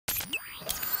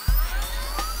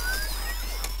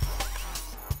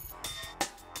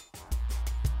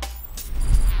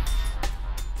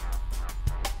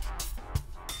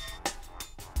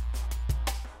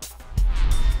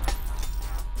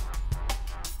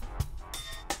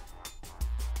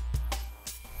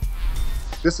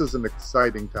This is an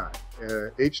exciting time.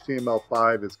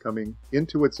 HTML5 is coming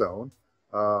into its own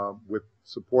with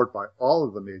support by all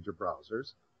of the major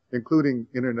browsers, including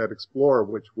Internet Explorer,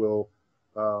 which will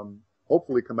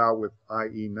hopefully come out with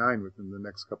IE9 within the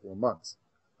next couple of months.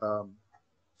 And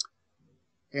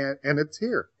it's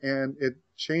here, and it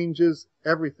changes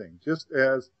everything. Just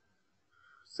as,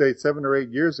 say, 7 or 8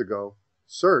 years ago,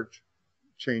 search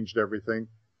changed everything.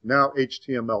 Now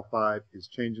HTML5 is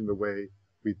changing the way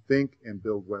we think and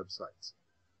build websites.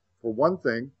 For one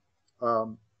thing,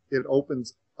 it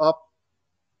opens up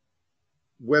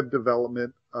web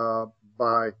development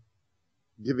by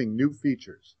giving new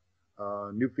features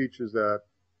that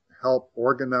help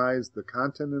organize the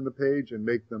content in the page and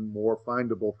make them more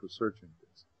findable for search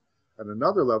engines. At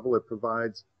another level, it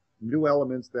provides new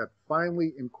elements that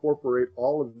finally incorporate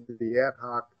all of the ad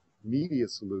hoc media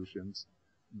solutions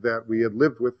that we had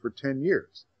lived with for 10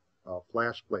 years,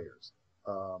 flash players,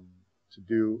 to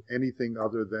do anything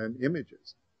other than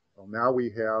images. Well, now we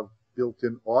have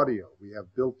built-in audio, we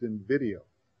have built-in video,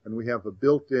 and we have a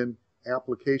built-in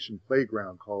application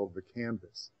playground called the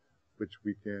Canvas, which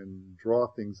we can draw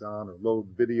things on or load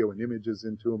video and images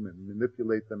into them and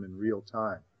manipulate them in real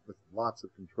time with lots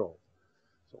of control.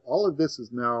 So all of this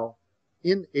is now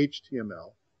in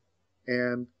HTML,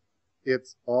 and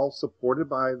it's all supported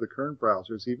by the current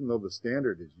browsers. Even though the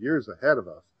standard is years ahead of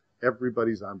us,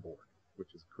 everybody's on board,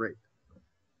 which is great.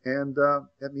 And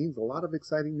that means a lot of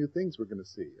exciting new things we're going to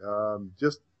see.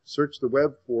 Just search the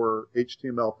web for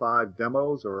HTML5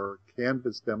 demos or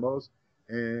Canvas demos,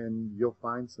 and you'll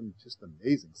find some just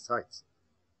amazing sites.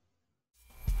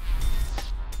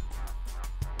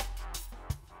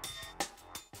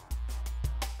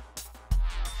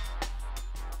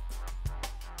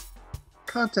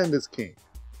 Content is king,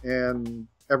 and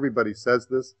everybody says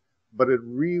this, but it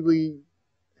really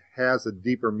has a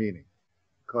deeper meaning,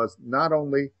 because not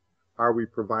only are we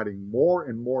providing more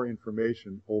and more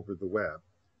information over the web,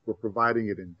 we're providing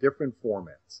it in different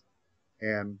formats.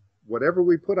 And whatever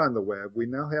we put on the web, we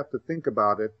now have to think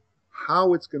about it,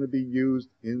 how it's going to be used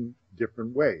in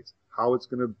different ways, how it's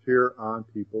going to appear on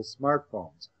people's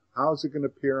smartphones, how is it going to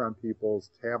appear on people's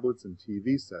tablets and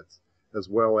TV sets, as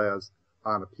well as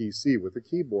on a PC with a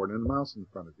keyboard and a mouse in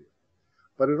front of you.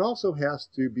 But it also has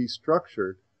to be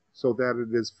structured so that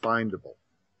it is findable,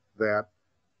 that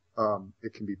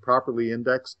it can be properly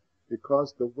indexed,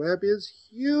 because the web is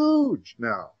huge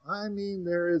now. I mean,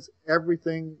 there is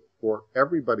everything for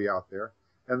everybody out there,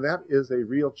 and that is a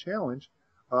real challenge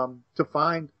to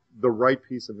find the right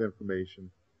piece of information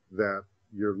that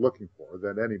you're looking for,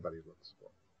 that anybody looks for.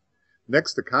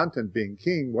 Next to content being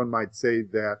king, one might say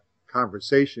that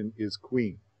conversation is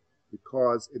queen,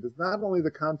 because it is not only the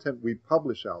content we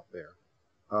publish out there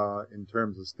in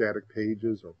terms of static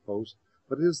pages or posts,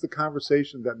 but it is the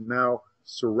conversation that now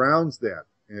surrounds that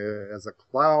as a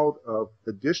cloud of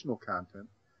additional content,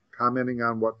 commenting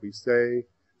on what we say,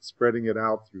 spreading it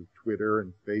out through Twitter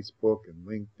and Facebook and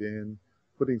LinkedIn,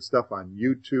 putting stuff on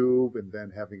YouTube, and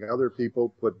then having other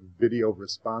people put video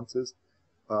responses.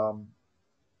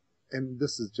 And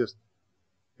this is just,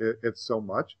 it's so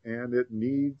much, and it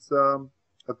needs a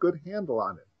good handle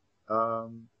on it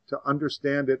to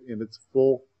understand it in its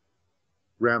full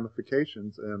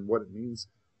ramifications and what it means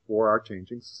for our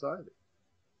changing society.